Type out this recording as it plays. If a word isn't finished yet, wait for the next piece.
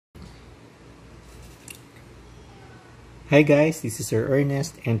Hi guys, this is Sir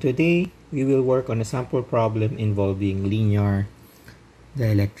Ernest, and today we will work on a sample problem involving linear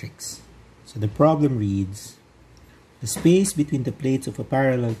dielectrics. So the problem reads, the space between the plates of a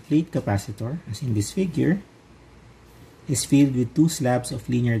parallel plate capacitor, as in this figure, is filled with two slabs of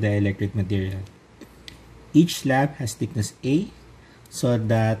linear dielectric material. Each slab has thickness A, so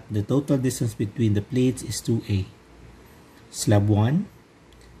that the total distance between the plates is 2A. Slab 1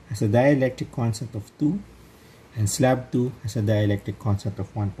 has a dielectric constant of 2, and slab 2 has a dielectric constant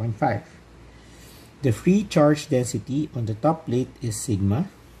of 1.5. The free charge density on the top plate is sigma,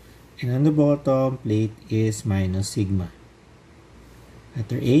 and on the bottom plate is minus sigma.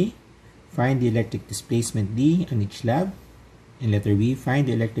 Letter A, find the electric displacement D on each slab, and letter B, find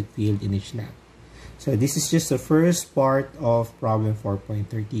the electric field in each slab. So this is just the first part of problem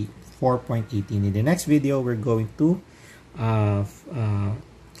 4.18. In the next video, we're going to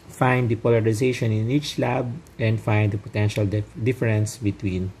find the polarization in each slab and find the potential difference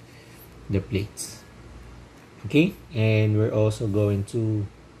between the plates. Okay, and we're also going to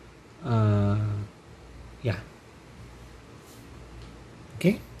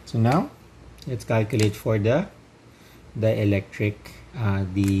okay, so now let's calculate for the electric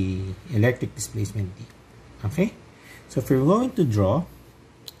displacement D. Okay, so if we're going to draw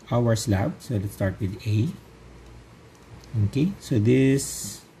our slab, so let's start with A. Okay, so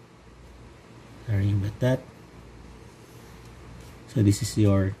this, sorry about that. So this is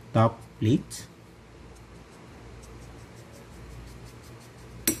your top plate,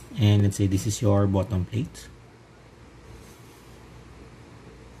 and let's say this is your bottom plate.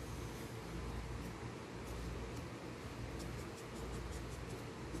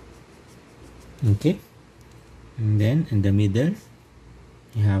 Okay, and then in the middle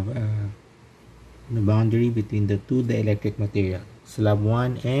you have the boundary between the two dielectric material, slab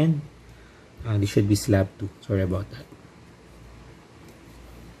 1 and this should be slab 2. Sorry about that.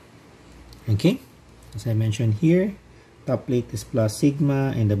 Okay, as I mentioned here, top plate is plus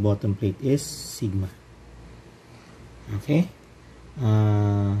sigma and the bottom plate is sigma. Okay,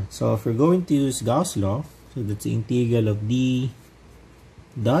 so if we're going to use Gauss law, so that's the integral of d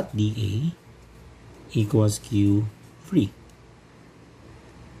dot dA equals Q free.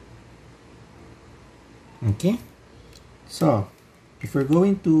 Okay, so if we're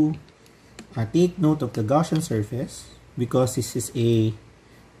going to take note of the Gaussian surface, because this is a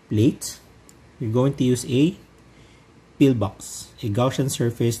plate, we're going to use a pillbox, a Gaussian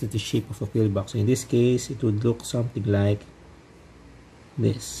surface that is the shape of a pillbox. So in this case, it would look something like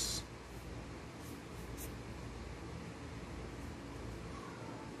this.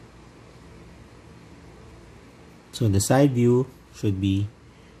 So the side view should be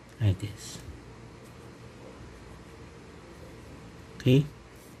like this. Okay,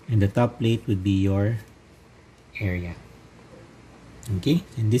 and the top plate would be your area. Okay,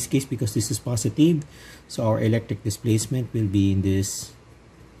 in this case, because this is positive, so our electric displacement will be in this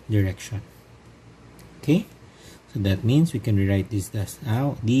direction. Okay, so that means we can rewrite this as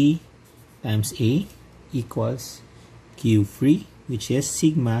now D times A equals Q free, which is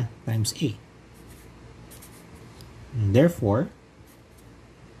sigma times A. And therefore,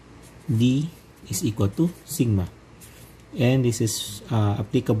 D is equal to sigma. And this is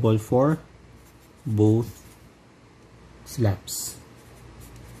applicable for both slabs.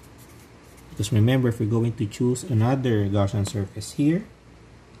 Because remember, if we're going to choose another Gaussian surface here,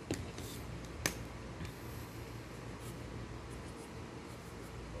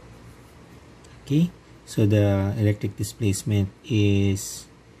 okay, so the electric displacement is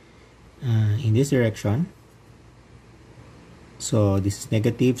in this direction. So this is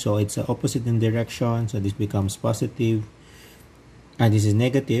negative, so it's opposite in direction, so this becomes positive. And this is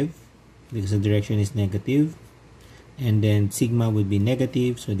negative because the direction is negative, and then sigma would be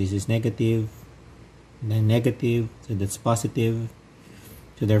negative, so this is negative, then negative, so that's positive.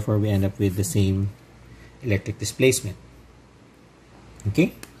 So therefore we end up with the same electric displacement.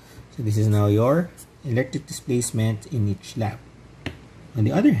 Okay, so this is now your electric displacement in each slab. On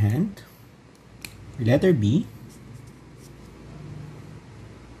the other hand, for letter B,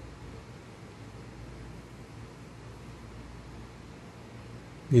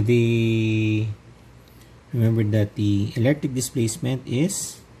 remember that the electric displacement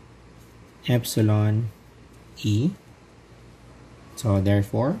is epsilon E. So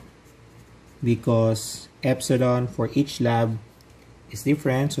therefore, because epsilon for each slab is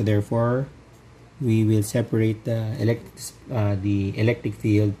different, so therefore we will separate the electric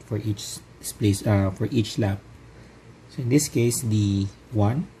field for each slab. So in this case, the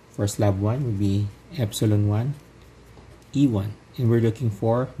 1 for slab 1 will be epsilon 1 E1. And we're looking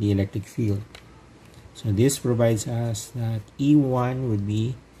for the electric field. So this provides us that E1 would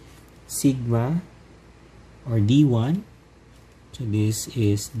be sigma or D1. So this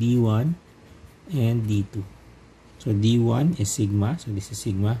is D1 and D2. So D1 is sigma, so this is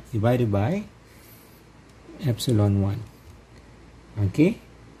sigma divided by epsilon 1. Okay,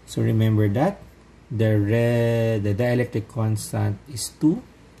 so remember that the dielectric constant is 2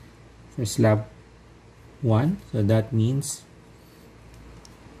 for slab 1. So that means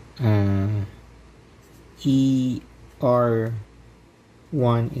ER1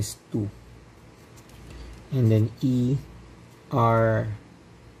 is 2. And then ER2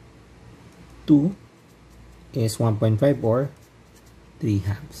 is 1.5 or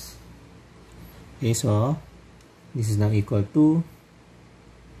 3/2. Okay, so this is now equal to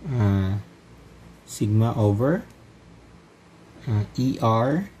sigma over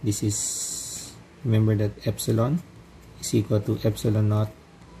ER. This is, remember that epsilon is equal to epsilon naught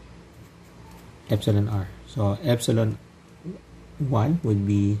epsilon R. So epsilon 1 would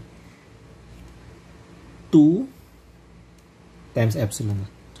be 2 times epsilon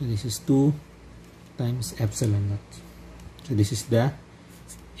naught. So this is 2 times epsilon naught. So this is the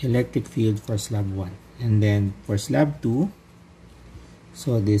electric field for slab 1. And then for slab 2,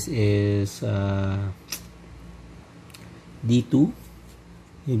 so this is D2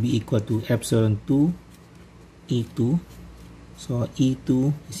 will be equal to epsilon 2 E2. So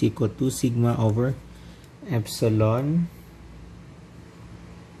E2 is equal to sigma over epsilon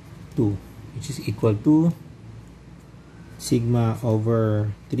 2, which is equal to sigma over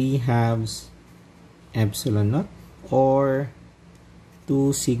 3/2 epsilon naught or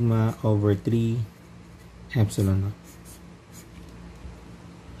 2 sigma over 3 epsilon naught.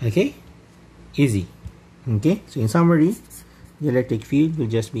 Okay, easy. Okay, so in summary, the electric field will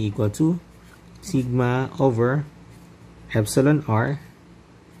just be equal to sigma over epsilon R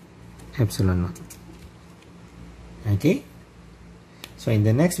epsilon naught. Okay, so in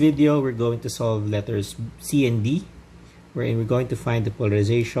the next video we're going to solve letters C and D, wherein we're going to find the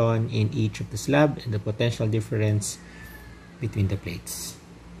polarization in each of the slab and the potential difference between the plates.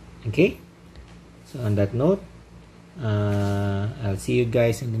 Okay, so on that note, I'll see you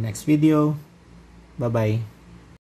guys in the next video. Bye bye.